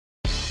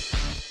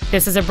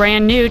This is a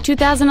brand new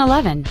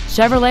 2011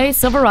 Chevrolet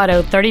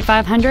Silverado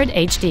 3500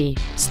 HD.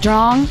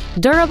 Strong,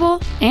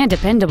 durable, and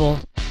dependable.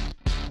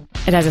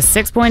 It has a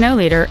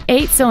 6.0-liter,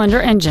 8-cylinder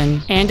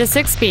engine and a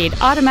 6-speed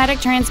automatic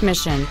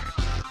transmission.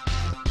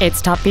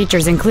 Its top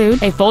features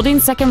include a folding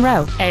second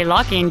row, a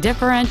locking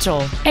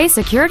differential, a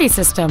security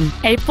system,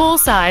 a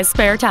full-size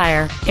spare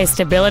tire, a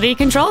stability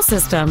control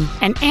system,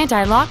 an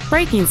anti-lock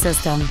braking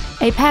system,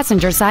 a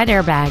passenger side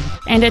airbag,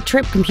 and a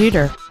trip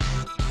computer.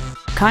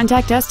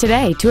 Contact us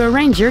today to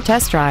arrange your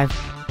test drive.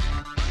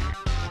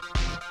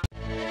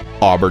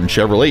 Auburn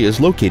Chevrolet is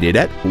located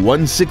at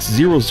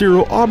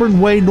 1600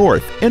 Auburn Way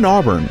North in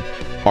Auburn.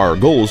 Our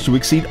goal is to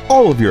exceed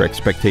all of your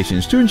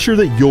expectations to ensure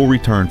that you'll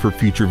return for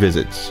future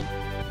visits.